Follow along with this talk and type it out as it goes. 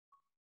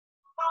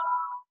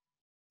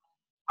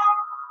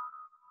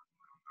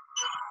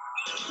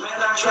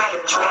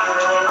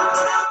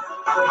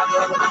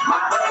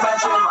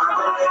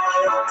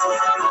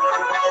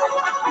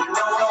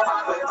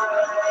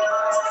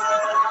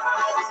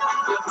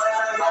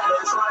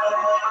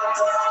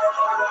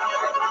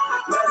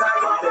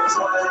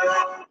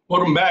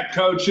Welcome back,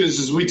 coaches,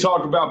 as we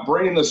talk about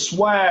bringing the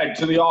swag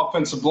to the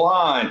offensive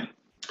line.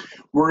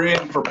 We're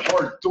in for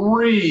part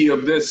 3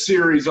 of this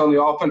series on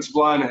the offensive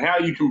line and how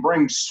you can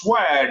bring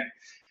swag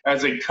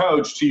as a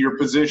coach to your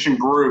position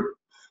group.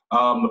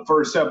 The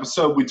first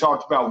episode, we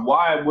talked about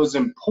why it was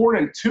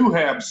important to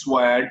have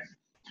swag.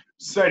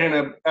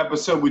 Second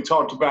episode, we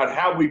talked about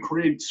how we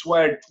create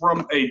swag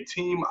from a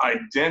team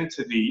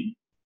identity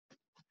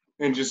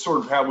and just sort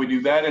of how we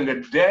do that. And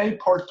today,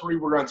 part 3,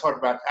 we're going to talk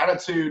about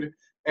attitude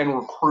and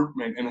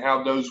recruitment and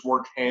how those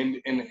work hand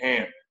in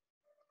hand.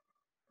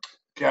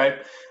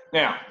 Okay?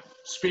 Now,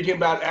 speaking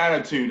about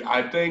attitude,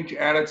 I think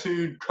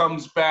attitude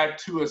comes back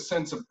to a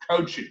sense of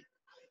coaching.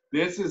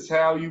 This is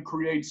how you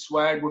create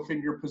swag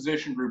within your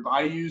position group.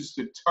 I use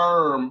the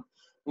term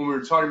when we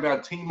were talking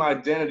about team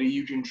identity,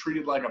 you can treat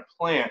it like a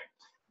plant.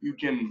 You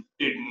can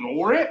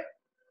ignore it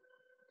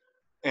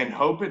and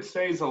hope it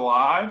stays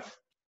alive,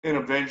 and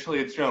eventually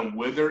it's going to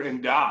wither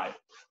and die.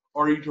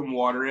 Or you can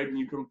water it and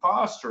you can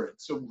foster it.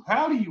 So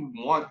how do you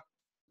want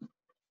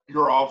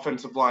your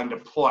offensive line to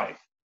play?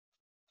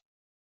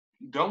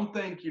 Don't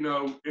think, in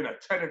a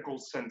technical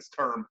sense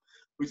term.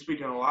 We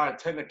speak in a lot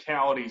of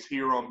technicalities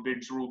here on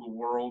Biggs Rule the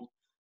World.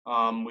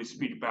 We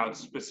speak about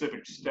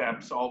specific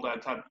steps, all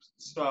that type of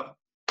stuff.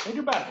 Think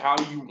about how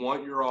you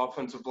want your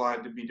offensive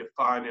line to be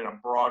defined in a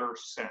broader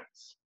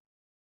sense.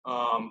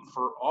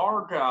 For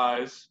our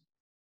guys,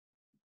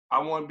 I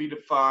want to be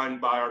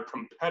defined by our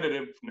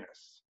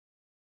competitiveness.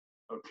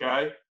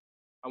 Okay?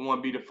 I want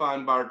to be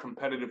defined by our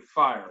competitive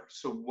fire.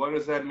 So what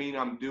does that mean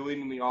I'm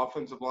doing in the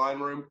offensive line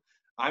room?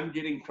 I'm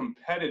getting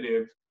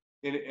competitive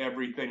in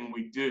everything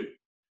we do.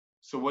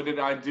 So what did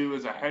I do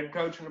as a head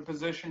coach and a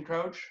position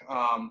coach?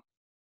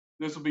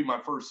 This will be my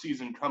first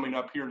season coming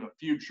up here in the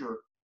future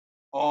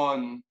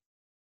on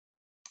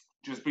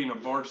just being a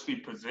varsity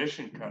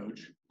position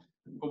coach.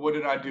 But what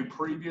did I do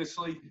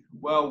previously?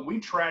 Well, we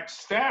tracked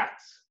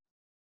stats.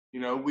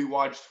 We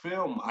watched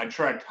film. I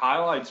tracked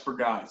highlights for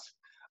guys.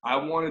 I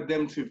wanted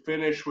them to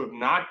finish with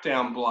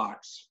knockdown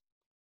blocks.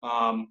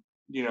 I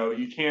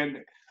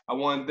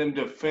wanted them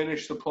to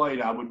finish the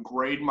plate. I would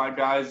grade my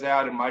guys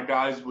out, and my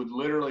guys would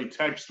literally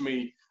text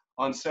me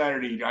on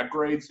Saturday, you got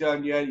grades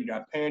done yet? You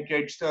got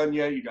pancakes done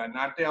yet? You got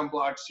knockdown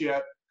blocks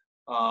yet?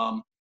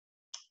 And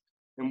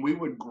we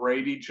would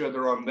grade each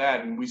other on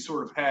that, and we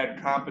sort of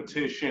had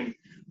competition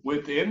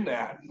within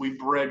that. We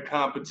bred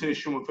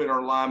competition within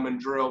our lineman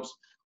drills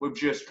with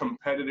just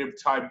competitive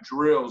type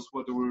drills,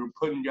 whether we were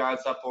putting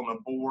guys up on the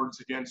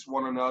boards against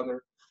one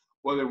another,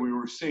 whether we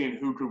were seeing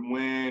who could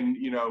win,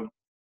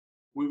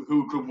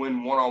 who could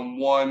win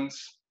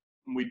one-on-ones.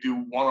 We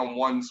do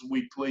one-on-ones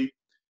weekly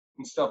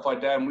and stuff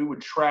like that, and we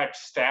would track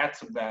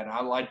stats of that.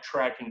 I like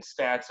tracking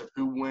stats of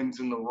who wins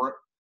up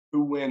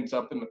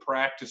in the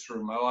practice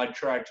room. I like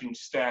tracking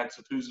stats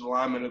of who's the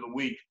lineman of the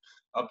week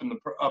up in the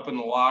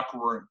locker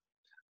room.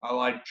 I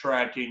like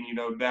tracking,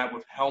 that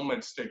with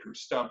helmet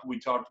stickers, stuff we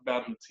talked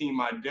about in the team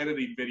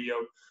identity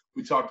video.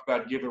 We talked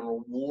about giving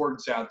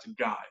rewards out to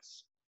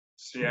guys.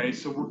 Okay,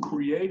 so we're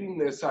creating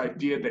this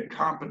idea that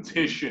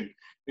competition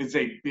is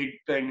a big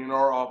thing in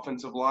our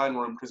offensive line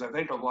room, because I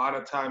think a lot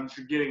of times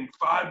you're getting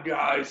 5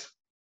 guys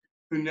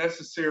who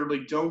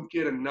necessarily don't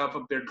get enough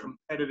of their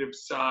competitive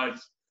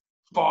sides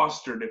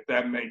fostered, if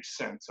that makes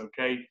sense,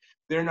 okay?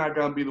 They're not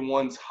going to be the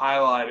ones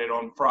highlighted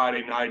on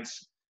Friday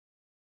nights,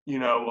 a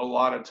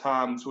lot of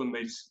times when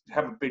they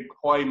have a big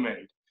play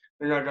made.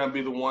 They're not going to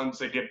be the ones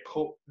that get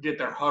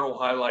their huddle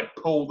highlight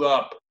pulled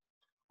up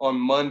on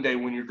Monday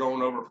when you're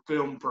going over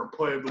film for a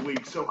play of the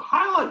week. So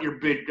highlight your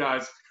big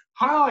guys.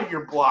 Highlight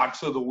your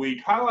blocks of the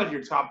week. Highlight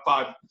your top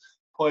 5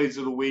 plays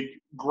of the week.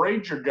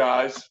 Grade your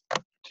guys.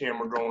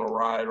 Camera going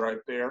awry right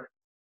there.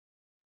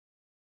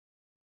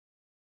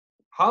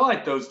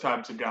 Highlight those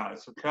types of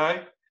guys,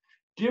 okay?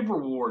 Give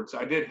rewards.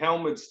 I did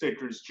helmet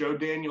stickers. Joe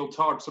Daniel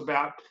talks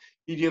about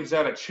he gives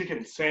out a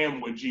chicken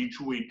sandwich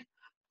each week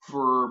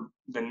for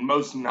the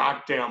most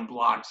knockdown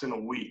blocks in a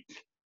week.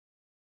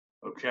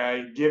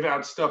 Okay? Give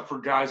out stuff for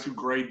guys who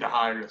grade the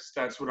highest.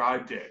 That's what I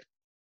did.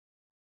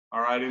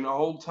 All right? And the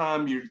whole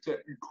time you're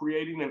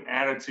creating an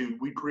attitude.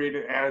 We create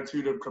an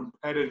attitude of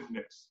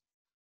competitiveness.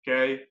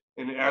 Okay?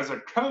 And as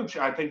a coach,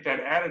 I think that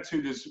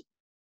attitude is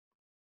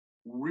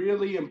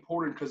really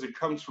important because it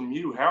comes from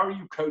you. How are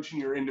you coaching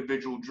your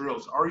individual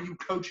drills? Are you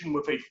coaching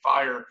with a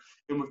fire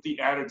and with the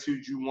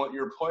attitude you want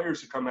your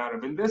players to come out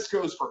of? And this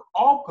goes for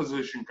all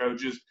position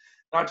coaches,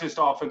 not just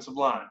offensive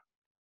line.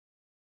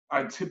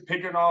 I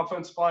pick an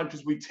offensive line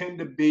because we tend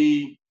to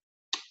be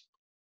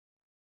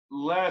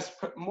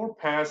more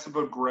passive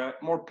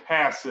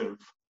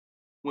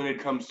when it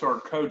comes to our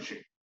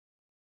coaching.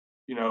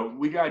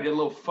 We got to get a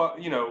little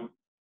fun.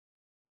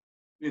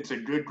 It's a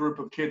good group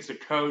of kids to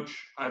coach.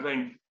 I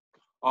think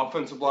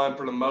offensive line,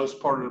 for the most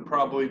part, are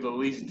probably the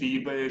least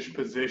diva-ish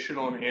position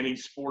on any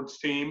sports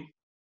team.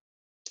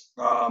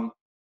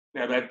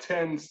 Now that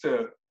tends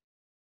to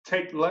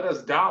let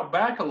us dial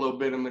back a little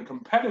bit in the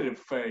competitive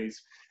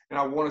phase. And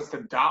I want us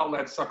to dial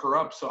that sucker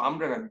up. So I'm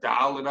going to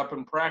dial it up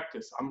in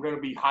practice. I'm going to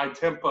be high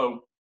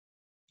tempo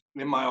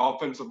in my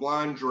offensive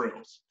line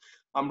drills.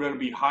 I'm going to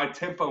be high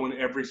tempo in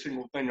every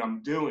single thing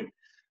I'm doing.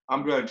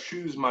 I'm going to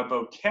choose my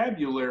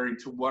vocabulary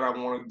to what I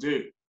want to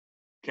do.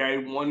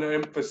 Okay. One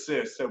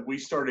emphasis that we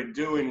started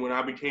doing when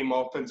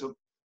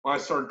I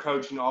started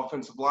coaching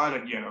offensive line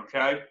again.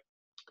 Okay.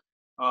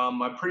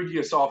 My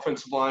previous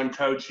offensive line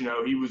coach,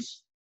 he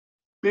was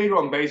big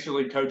on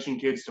basically coaching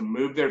kids to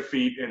move their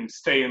feet and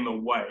stay in the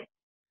way.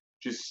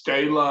 Just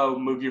stay low,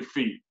 move your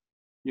feet.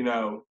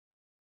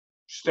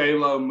 Stay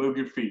low, move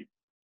your feet.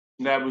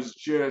 And that was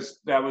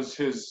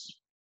his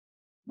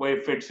way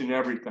of fixing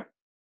everything.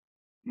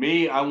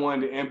 Me, I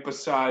wanted to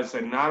emphasize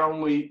that not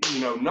only,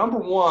 number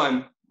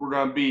one, we're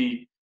going to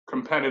be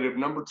competitive.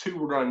 Number two,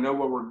 we're going to know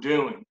what we're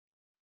doing.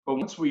 But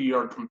once we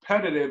are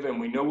competitive and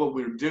we know what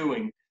we're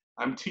doing,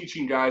 I'm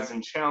teaching guys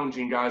and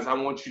challenging guys, I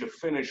want you to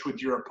finish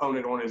with your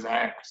opponent on his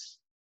ass.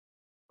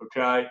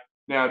 Okay?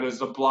 Now, does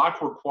the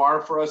block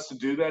require for us to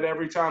do that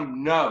every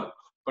time? No.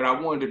 But I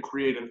wanted to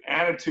create an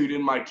attitude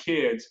in my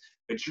kids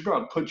that you're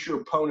going to put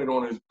your opponent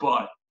on his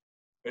butt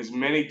as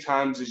many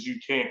times as you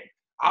can.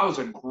 I was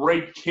a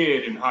great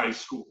kid in high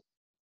school.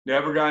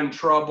 Never got in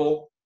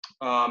trouble.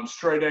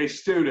 Straight A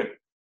student.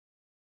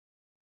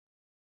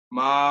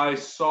 My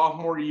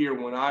sophomore year,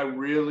 when I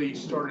really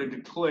started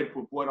to click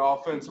with what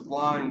offensive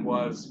line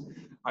was,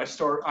 I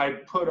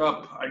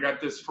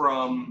got this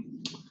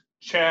from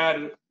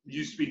Chad,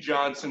 used to be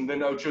Johnson,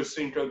 then Ocho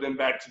Cinco, then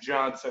back to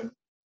Johnson.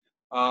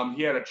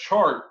 He had a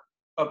chart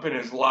up in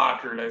his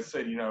locker that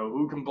said,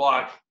 who can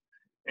block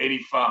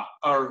 85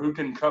 or who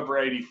can cover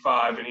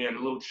 85, and he had a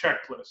little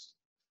checklist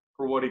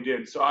for what he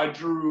did. So I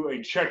drew a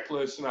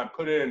checklist and I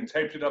put it and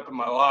taped it up in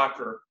my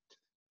locker.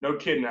 No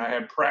kidding. I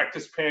had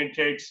practice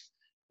pancakes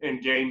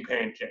and game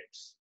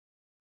pancakes.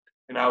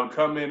 And I would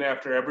come in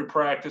after every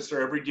practice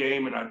or every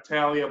game and I'd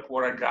tally up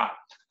what I got.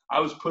 I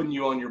was putting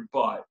you on your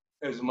butt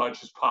as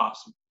much as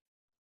possible.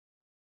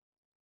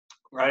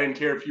 I didn't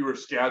care if you were a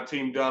scout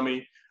team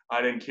dummy.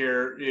 I didn't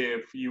care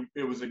if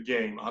it was a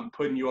game. I'm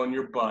putting you on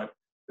your butt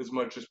as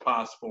much as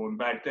possible. And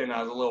back then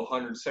I was a little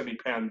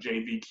 170-pound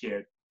JV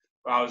kid.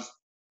 I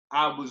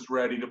was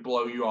ready to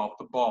blow you off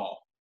the ball.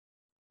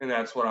 And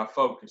that's what I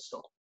focused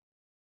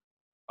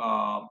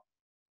on.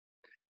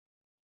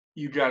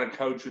 You got to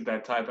coach with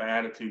that type of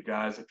attitude,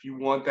 guys. If you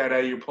want that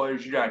out of your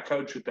players, you got to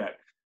coach with that.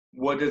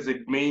 What does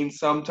it mean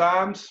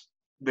sometimes?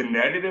 The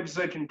negatives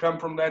that can come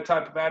from that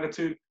type of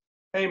attitude,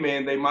 hey,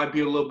 man, they might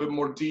be a little bit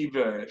more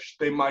diva-ish.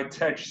 They might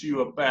text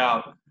you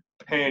about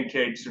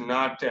pancakes or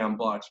knockdown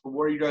blocks. But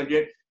what are you going to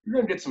get? You're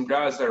going to get some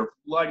guys that are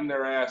lighting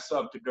their ass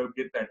up to go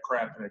get that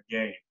crap in a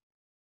game.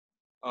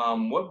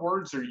 What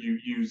words are you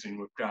using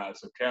with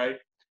guys, okay?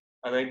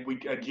 I think we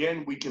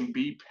can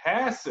be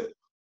passive.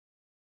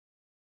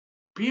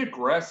 Be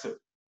aggressive.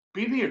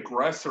 Be the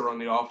aggressor on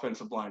the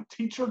offensive line.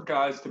 Teach our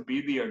guys to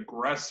be the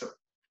aggressor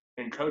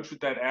and coach with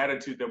that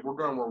attitude that we're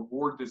going to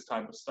reward this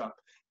type of stuff.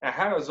 Now,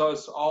 how does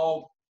us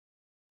all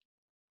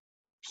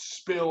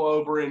spill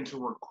over into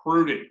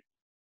recruiting?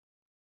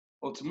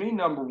 Well, to me,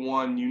 number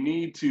one, you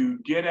need to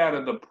get out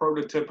of the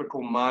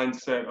prototypical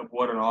mindset of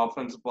what an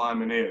offensive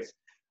lineman is.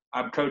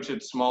 I've coached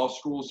at small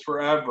schools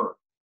forever.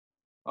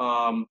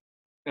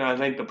 And I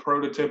think the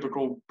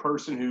prototypical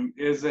person who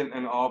isn't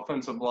an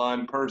offensive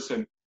line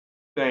person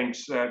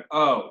thinks that,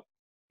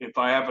 if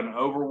I have an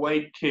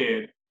overweight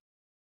kid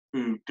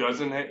who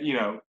doesn't have,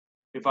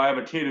 if I have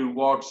a kid who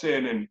walks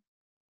in and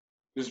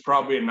this is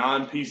probably a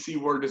non-PC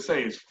word to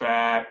say, is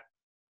fat,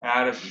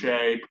 out of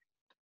shape,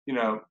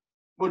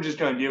 we're just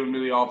going to give him to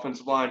the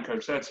offensive line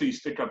coach. That's who you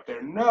stick up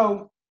there.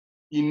 No,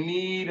 you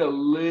need a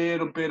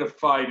little bit of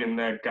fight in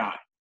that guy.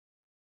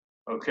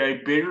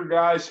 Okay, bigger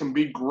guys can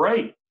be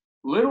great.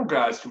 Little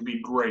guys can be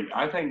great.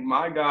 I think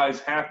my guys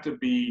have to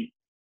be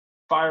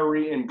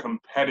fiery and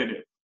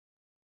competitive.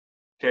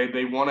 Okay,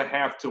 they want to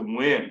have to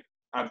win.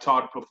 I've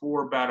talked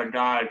before about a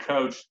guy I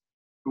coached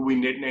who we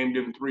nicknamed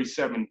him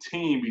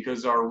 317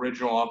 because our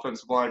original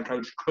offensive line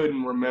coach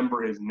couldn't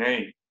remember his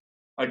name.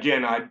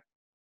 Again, I'd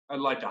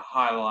like to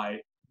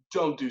highlight,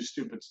 don't do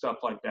stupid stuff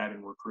like that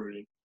in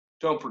recruiting.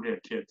 Don't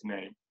forget kids'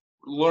 names.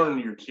 Learn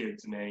your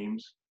kids'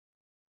 names.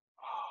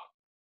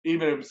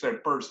 Even if it's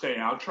that first day,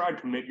 I'll try to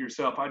commit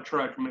yourself. I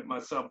try to commit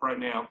myself right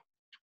now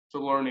to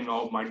learning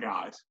all of my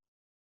guys.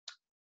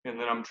 And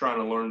then I'm trying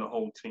to learn the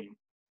whole team.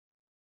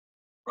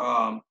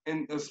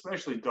 And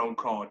especially don't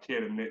call a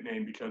kid a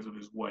nickname because of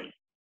his weight.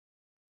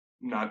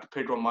 Not to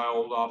pick on my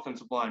old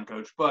offensive line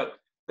coach, but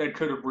that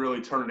could have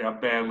really turned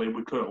out badly.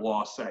 We could have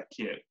lost that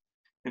kid.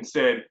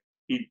 Instead,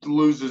 he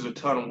loses a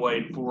ton of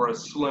weight for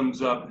us,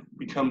 slims up,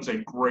 becomes a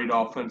great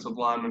offensive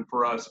lineman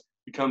for us,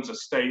 becomes a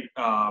state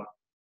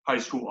high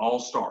school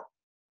all-star.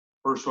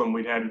 First one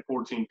we'd had in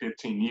 14,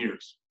 15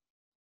 years.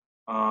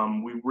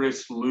 We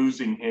risked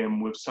losing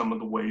him with some of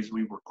the ways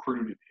we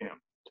recruited him.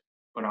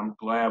 But I'm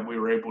glad we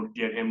were able to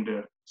get him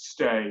to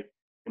stay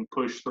and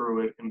push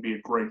through it and be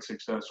a great,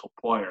 successful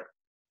player.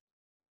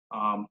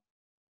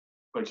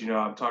 But,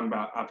 I'm talking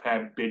about I've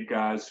had big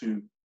guys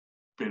who've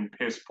been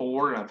piss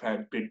poor, and I've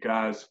had big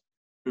guys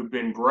who've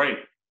been great.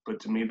 But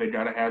to me, they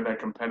got to have that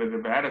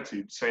competitive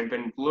attitude. Same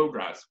thing with little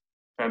guys.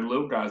 I've had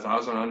little guys. I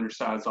was an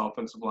undersized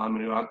offensive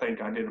lineman who I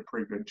think I did a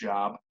pretty good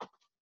job.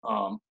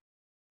 But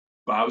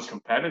I was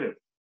competitive.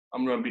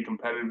 I'm going to be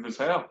competitive as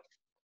hell.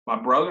 My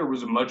brother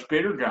was a much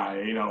bigger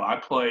guy. I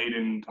played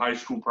in high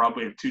school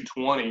probably at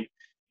 220.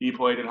 He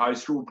played in high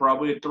school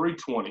probably at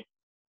 320.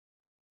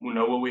 We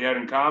know what we had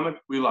in common.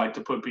 We like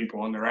to put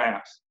people on their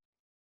ass.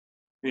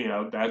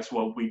 That's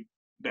what we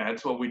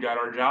got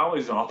our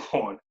jollies off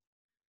on.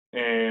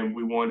 And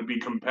we wanted to be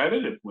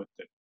competitive with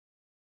it.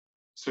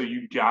 So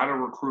you got to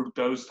recruit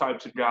those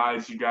types of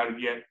guys. You got to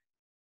get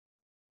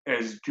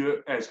as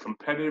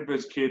competitive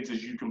as kids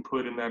as you can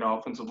put in that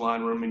offensive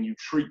line room, and you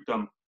treat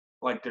them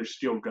like they're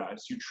skill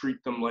guys. You treat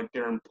them like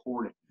they're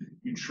important.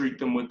 You treat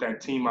them with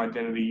that team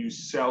identity. You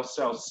sell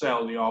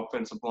the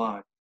offensive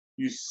line.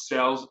 You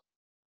sell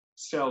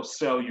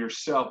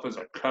yourself as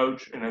a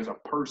coach and as a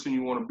person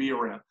you want to be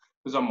around.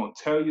 Because I'm going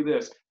to tell you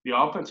this, the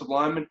offensive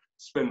linemen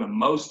spend the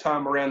most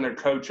time around their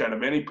coach out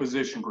of any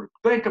position group.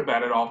 Think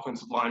about it,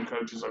 offensive line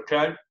coaches,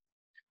 okay?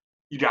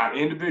 You got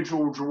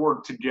individuals who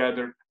work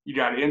together. You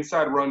got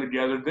inside run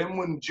together. Then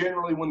when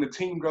the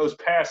team goes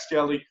past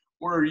Skelly,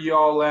 where are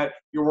y'all at?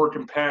 You're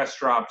working pass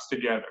drops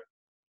together.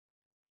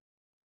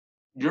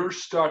 You're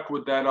stuck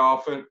with that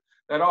offense.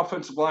 That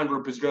offensive line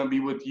group is going to be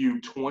with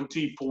you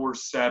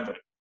 24/7.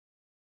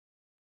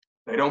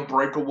 They don't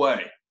break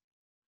away.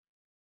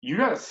 You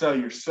got to sell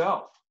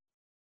yourself.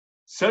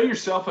 Sell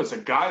yourself as a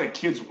guy that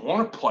kids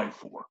want to play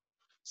for.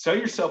 Sell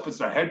yourself as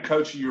the head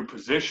coach of your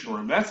position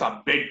room. That's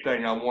a big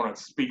thing I want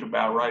to speak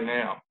about right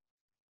now.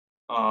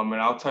 And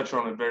I'll touch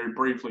on it very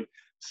briefly.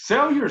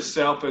 Sell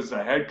yourself as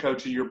the head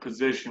coach of your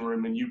position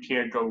room, and you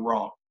can't go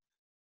wrong.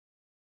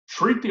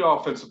 Treat the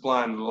offensive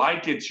line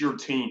like it's your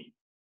team.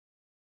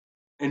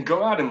 And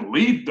go out and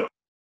lead them.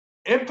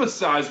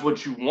 Emphasize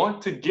what you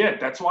want to get.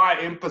 That's why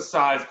I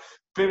emphasize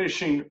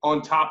finishing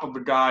on top of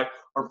a guy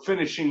or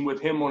finishing with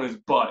him on his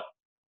butt.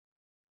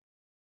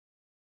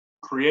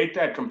 Create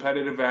that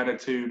competitive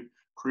attitude,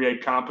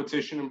 create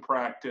competition in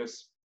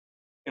practice,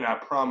 and I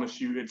promise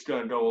you it's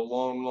going to go a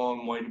long,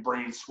 long way to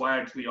bringing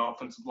swag to the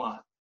offensive line.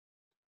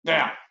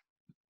 Now,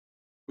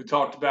 we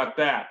talked about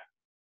that.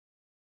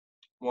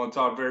 I want to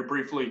talk very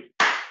briefly.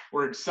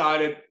 We're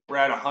excited. We're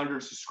at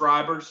 100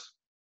 subscribers.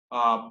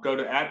 Go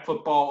to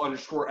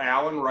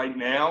 @football_Allen right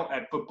now,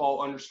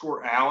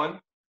 @football_Allen.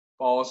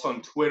 Follow us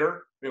on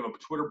Twitter. We have a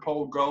Twitter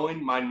poll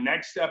going. My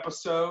next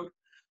episode,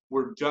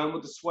 we're done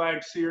with the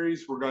swag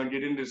series. We're going to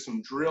get into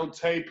some drill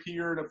tape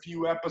here in a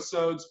few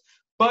episodes.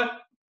 But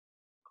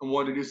I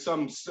want to do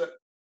something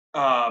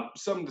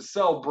to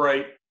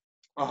celebrate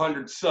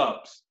 100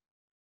 subs.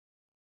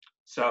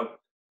 So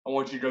I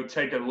want you to go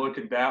take a look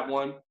at that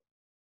one.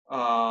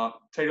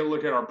 Take a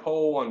look at our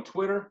poll on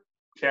Twitter.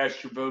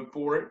 Cast your vote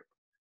for it.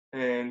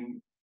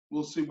 And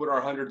we'll see what our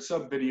 100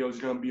 sub video is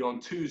going to be on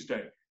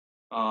Tuesday.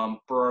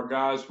 For our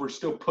guys, we're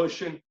still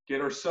pushing.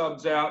 Get our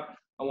subs out.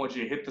 I want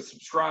you to hit the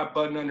subscribe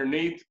button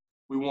underneath.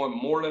 We want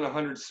more than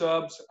 100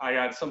 subs. I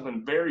got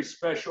something very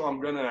special I'm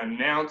going to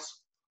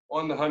announce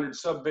on the 100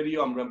 sub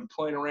video. I'm going to be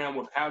playing around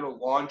with how to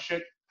launch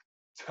it.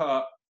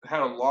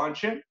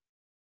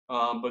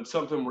 But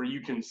something where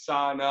you can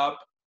sign up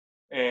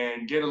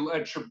and get an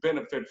extra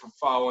benefit for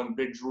following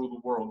Bigs Rule the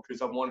World,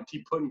 because I want to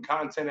keep putting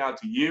content out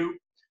to you.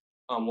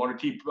 I want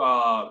to keep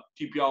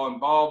y'all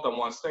involved. I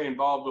want to stay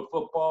involved with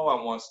football. I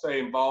want to stay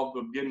involved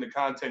with getting the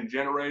content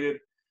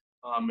generated.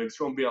 It's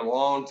going to be a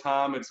long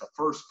time. It's the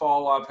first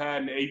fall I've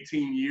had in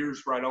 18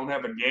 years where I don't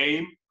have a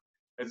game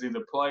as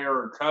either player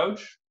or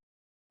coach.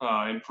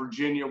 In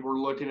Virginia, we're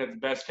looking at the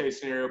best case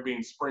scenario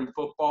being spring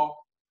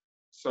football.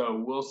 So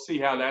we'll see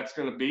how that's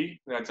going to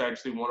be. That's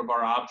actually one of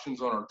our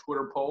options on our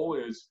Twitter poll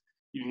is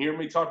you can hear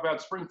me talk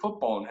about spring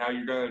football and how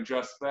you're going to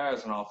adjust that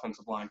as an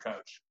offensive line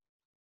coach.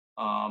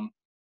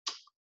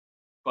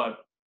 But,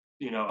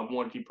 I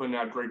want to keep putting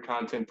out great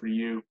content for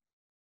you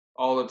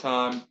all the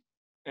time.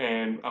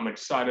 And I'm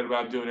excited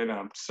about doing it.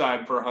 I'm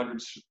excited for 100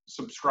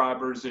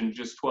 subscribers in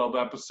just 12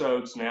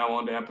 episodes. Now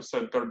on to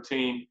episode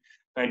 13.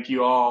 Thank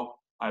you all.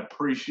 I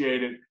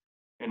appreciate it.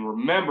 And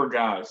remember,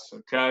 guys,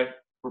 okay,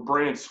 we're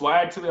bringing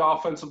swag to the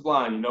offensive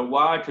line. You know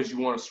why? Because you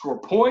want to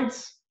score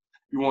points.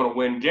 You want to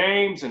win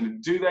games. And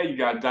to do that, you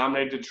got to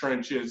dominate the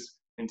trenches.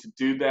 And to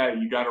do that,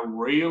 you got to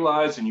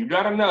realize and you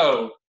got to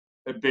know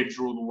that Bigs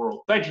Rule the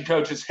World. Thank you,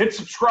 coaches. Hit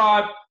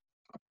subscribe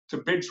to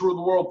Bigs Rule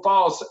the World.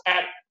 Follow us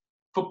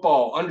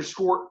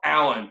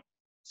 @football_Allen.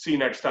 See you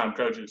next time,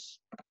 coaches.